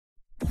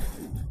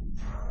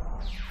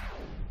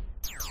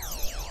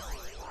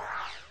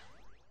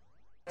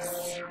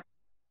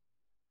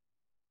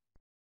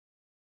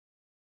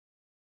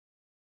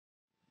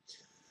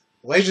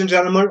Ladies and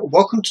gentlemen,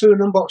 welcome to an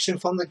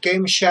unboxing from the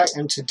Game Shack,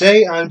 and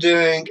today I'm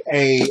doing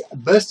a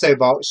birthday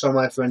box on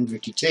my friend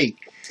VickyoxoT.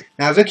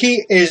 Now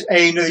Vicky is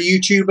another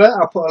YouTuber.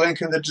 I'll put a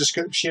link in the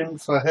description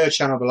for her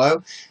channel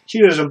below. She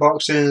does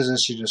unboxings and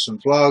she does some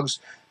vlogs,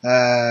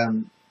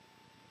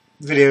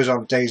 videos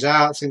of days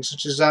out, things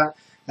such as that.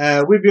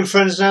 We've been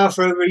friends now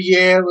for over a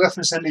year. We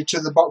often send each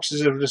other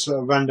boxes of just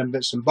little random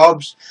bits and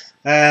bobs.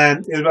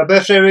 It was my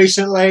birthday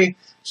recently,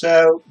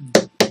 so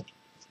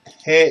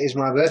here is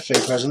my birthday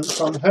present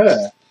from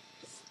her.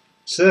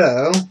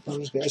 So, I'll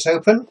just get this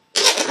open.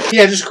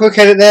 Yeah, just a quick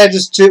edit there,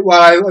 just to,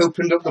 while I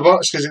opened up the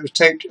box because it was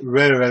taped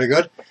really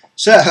good.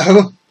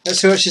 So,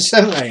 let's see what she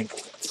sent me.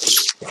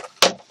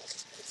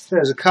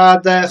 There's a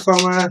card there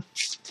from her.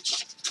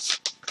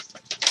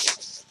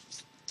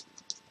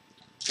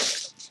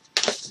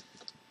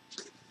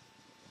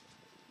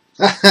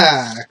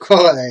 Haha,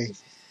 quality.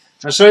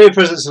 I'm sorry your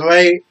presents are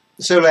late.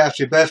 So late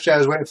after your birthday. I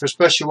was waiting for a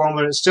special one,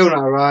 but it's still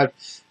not arrived,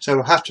 so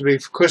it'll have to be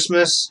for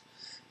Christmas.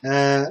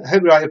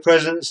 Hope you like your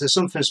presents. There's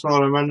something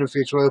small and random for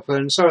you to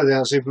open. Sorry they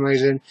aren't super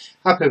amazing.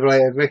 Happy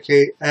belated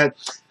Vicky.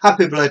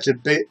 Happy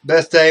belated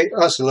birthday.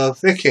 Lots of love,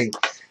 Vicky.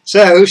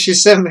 So she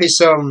sent me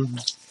some.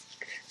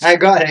 I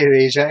ain't got any of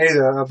these yet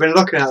either. I've been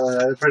looking at them.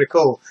 They're pretty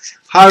cool.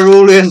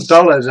 Hyrulean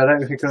dollars. I don't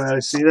know if you can really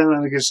see them.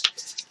 Let me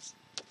just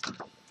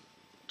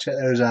check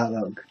those out.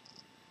 Look.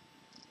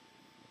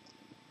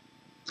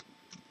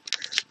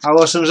 How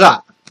awesome is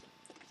that?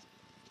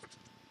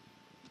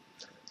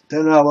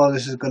 Don't know how well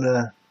this is going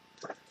to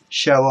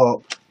show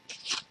up.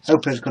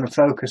 Hoping it's going to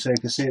focus so you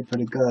can see it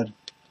pretty good.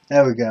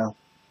 There we go.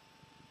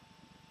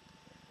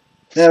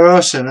 They're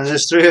awesome, and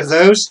there's 3 of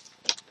those.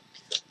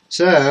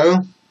 So,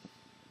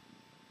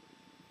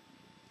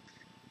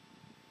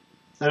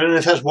 I don't know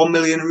if that's 1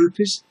 million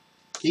rupees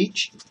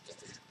each.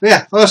 But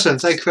yeah, awesome.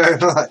 Thank you very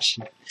much.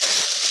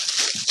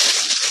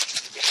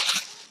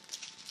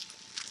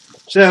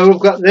 So we've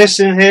got this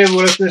in here.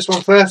 We'll open this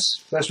one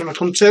first. First one I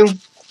come to.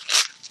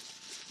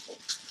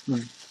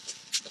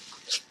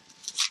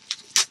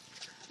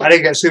 I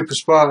didn't get Super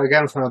Sport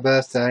again for my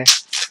birthday.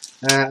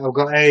 I've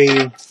got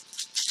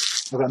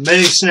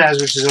mini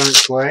snares, which is on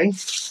its way.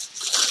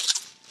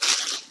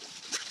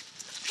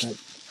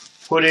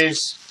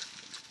 Hoodies,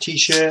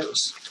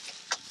 t-shirts,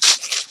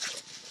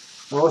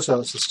 all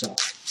sorts of stuff.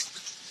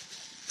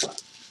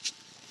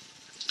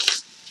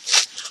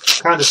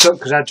 Kind of sucked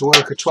because I had to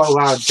work a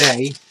 12-hour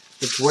day.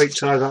 I had to wait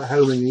till I got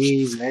home in the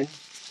evening.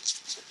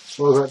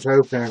 So I got to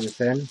open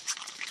everything.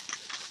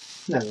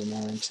 Never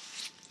mind.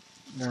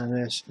 And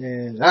this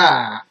is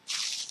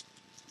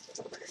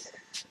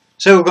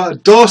So we've got a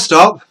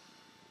doorstop.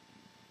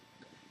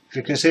 If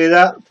you can see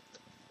that.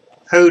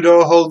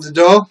 Hodor hold the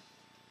door.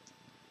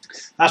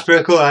 That's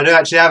pretty cool. I do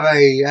actually have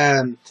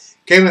a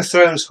Game of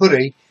Thrones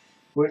hoodie,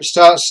 which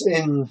starts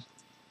in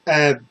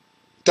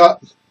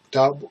dark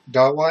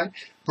white,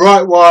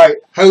 bright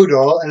white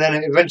Hodor, and then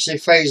it eventually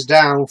fades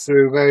down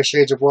through various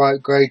shades of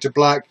white, grey to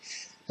black.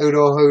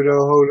 Hodor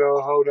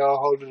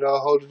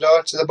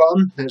to the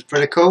bottom. It's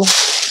pretty cool.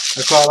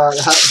 I quite like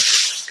that.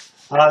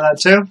 I like that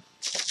too.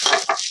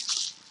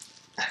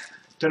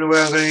 Don't know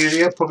where I'm going to use it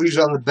yet. Probably use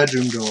it on the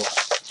bedroom door.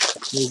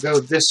 We'll go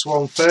with this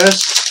one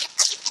first.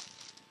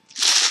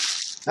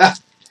 I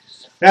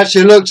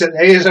actually looked at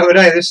these the other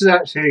day. This is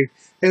actually,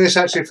 I think this is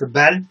actually for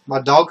Ben,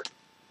 my dog.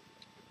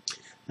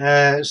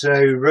 It's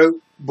a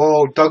rope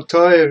ball dog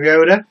toy of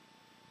Yoda.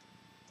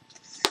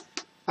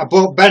 I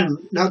bought Ben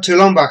not too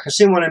long back. I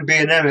seen one in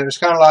B&M. It was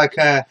kind of like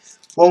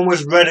one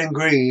was red and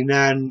green,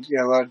 and you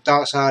know, like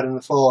dark side and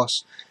the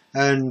Force,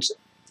 and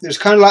it was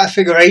kind of like a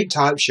figure 8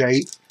 type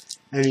shape,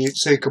 and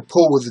so you could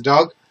pull with the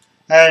dog.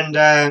 And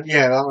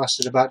yeah, that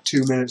lasted about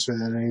 2 minutes with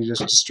it, and he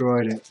just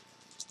destroyed it.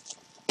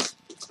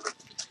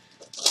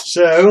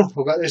 So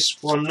we've got this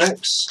one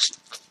next.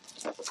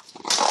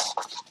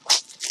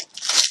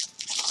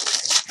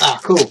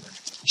 Cool.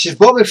 She's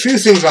bought me a few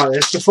things like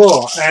this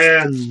before,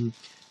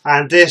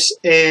 and this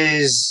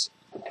is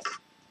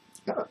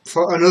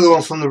for another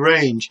one from the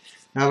range.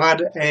 Now I've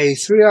had a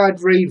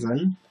 3-eyed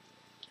raven,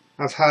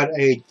 I've had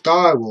a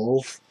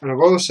direwolf, and I've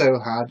also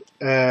had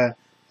a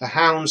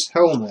hound's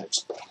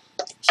helmet.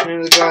 Some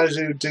of the guys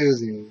who do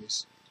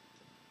these.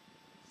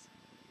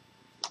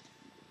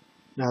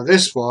 Now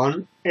this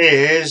one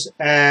is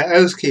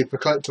Oathkeeper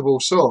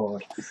collectible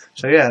sword.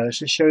 So yeah, let's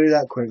just show you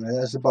that quickly.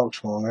 There's the box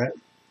for it.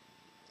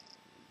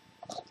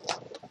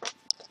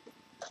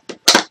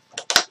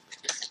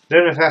 I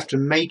don't know if I have to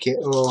make it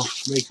or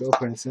make it up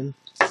or anything.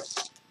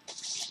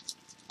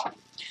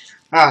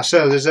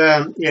 So there's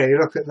yeah, you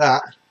look at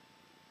that.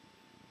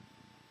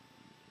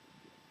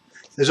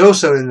 There's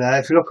also in there,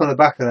 if you look on the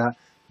back of that,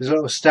 there's a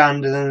little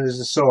stand, and then there's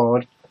a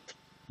sword. I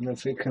don't know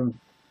if it can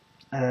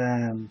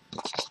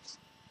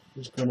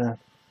just gonna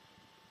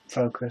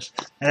focus.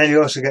 And then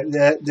you also get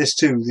this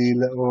too, the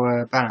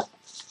little banner.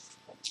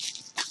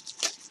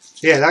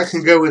 Yeah, that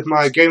can go with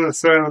my Game of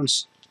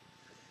Thrones.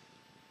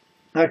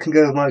 That can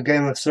go with my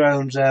Game of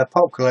Thrones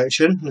pop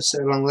collection. Let's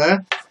sit along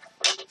there.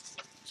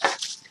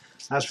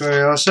 That's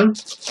very awesome.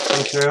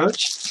 Thank you very much.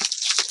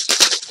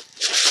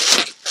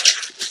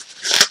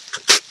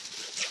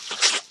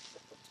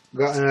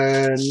 got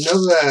another.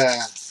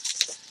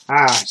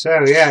 So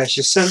yeah,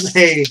 she sent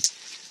me.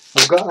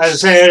 I've got, as I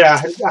say earlier,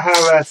 I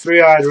have a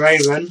three-eyed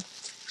raven.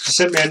 She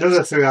sent me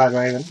another three-eyed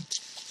raven.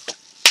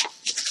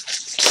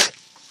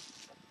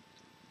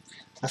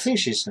 I think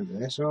she sent me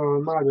this, or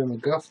it might have been my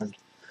girlfriend.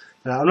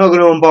 I'm not going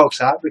to unbox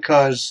that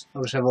because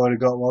obviously I've already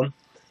got one.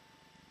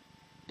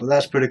 But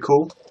that's pretty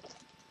cool.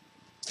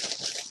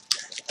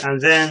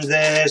 And then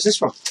there's this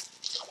one.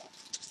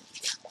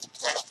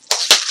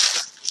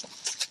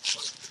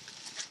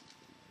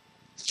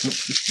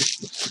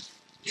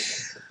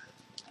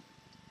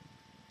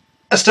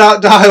 A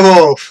Stark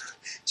Direwolf.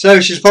 So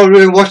she's probably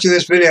been watching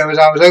this video as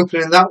I was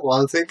opening that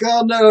one, thinking,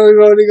 oh no, we've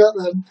already got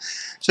them.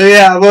 So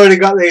yeah, I've already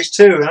got these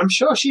two, and I'm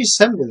sure she's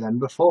sent me them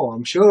before.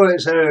 I'm sure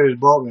it's her who's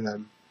bought me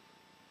them.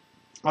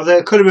 Although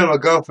it could have been my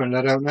girlfriend,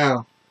 I don't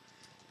know.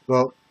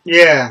 But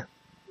yeah.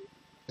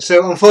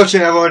 So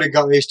unfortunately I've already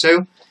got these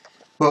two.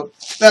 But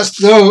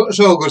it's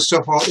all good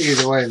stuff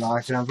either way,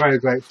 like, and I'm very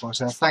grateful,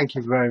 so thank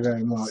you very,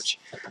 very much.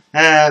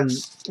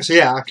 So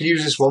yeah, I can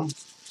use this one.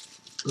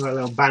 Got a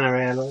little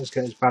banner here. Let's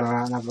get this banner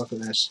out and have a look at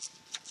this.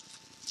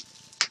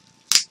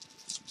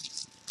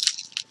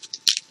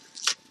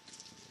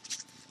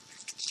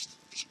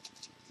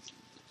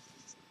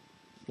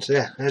 So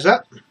yeah, there's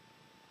that.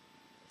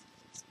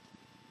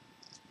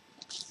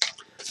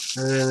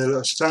 And then the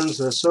little stand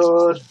for the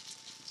sword.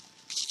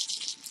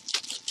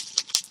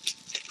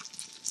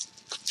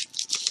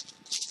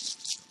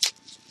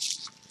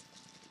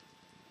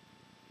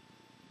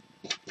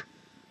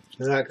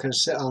 So that can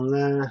sit on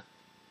there.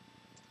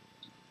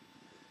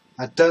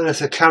 I don't know if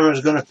the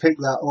camera's going to pick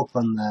that up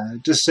on there.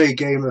 Just say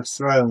Game of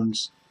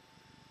Thrones.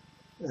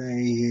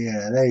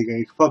 Yeah, there you go.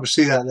 You can probably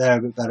see that there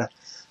a bit better.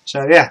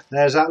 So yeah,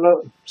 there's that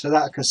look. So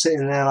that can sit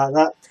in there like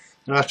that.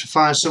 And I have to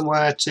find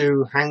somewhere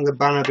to hang the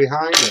banner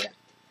behind it.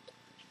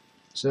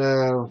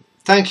 So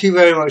thank you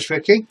very much,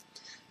 Vicky.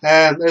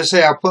 As I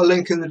say, I'll put a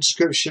link in the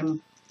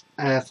description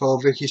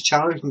for Vicky's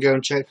channel. You can go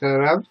and check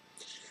her out.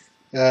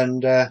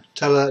 And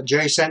tell her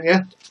Jay sent you.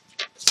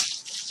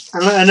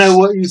 And let her know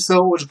what you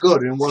thought was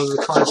good in one of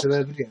the comments of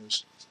her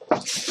videos.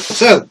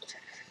 So,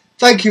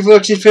 thank you for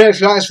watching. If you like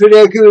this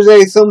video, give us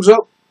a thumbs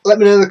up. Let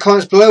me know in the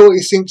comments below what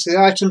you think to the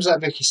items that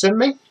Vicky sent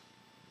me.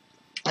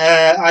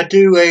 I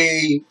do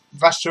a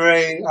vast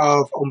array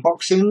of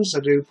unboxings. I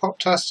do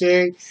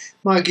Pop-Tastic,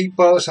 My Geek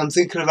Box. I'm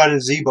thinking of adding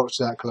Z-Box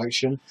to that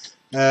collection.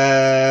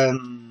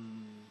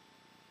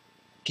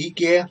 Geek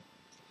Gear.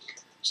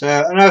 So,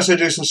 and I also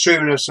do some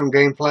streaming of some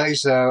gameplay,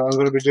 so I'm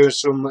going to be doing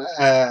some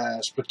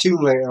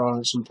Splatoon later on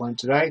at some point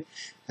today.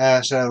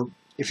 So,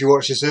 if you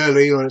watch this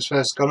early when it's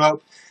first gone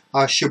up,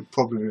 I should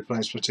probably be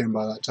playing Splatoon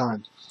by that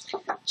time.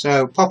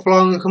 So, pop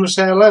along and come and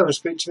say hello and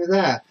speak to me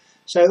there.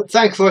 So,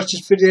 thank you for watching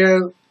this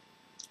video.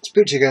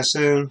 Speak to you again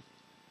soon.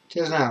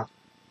 Cheers now.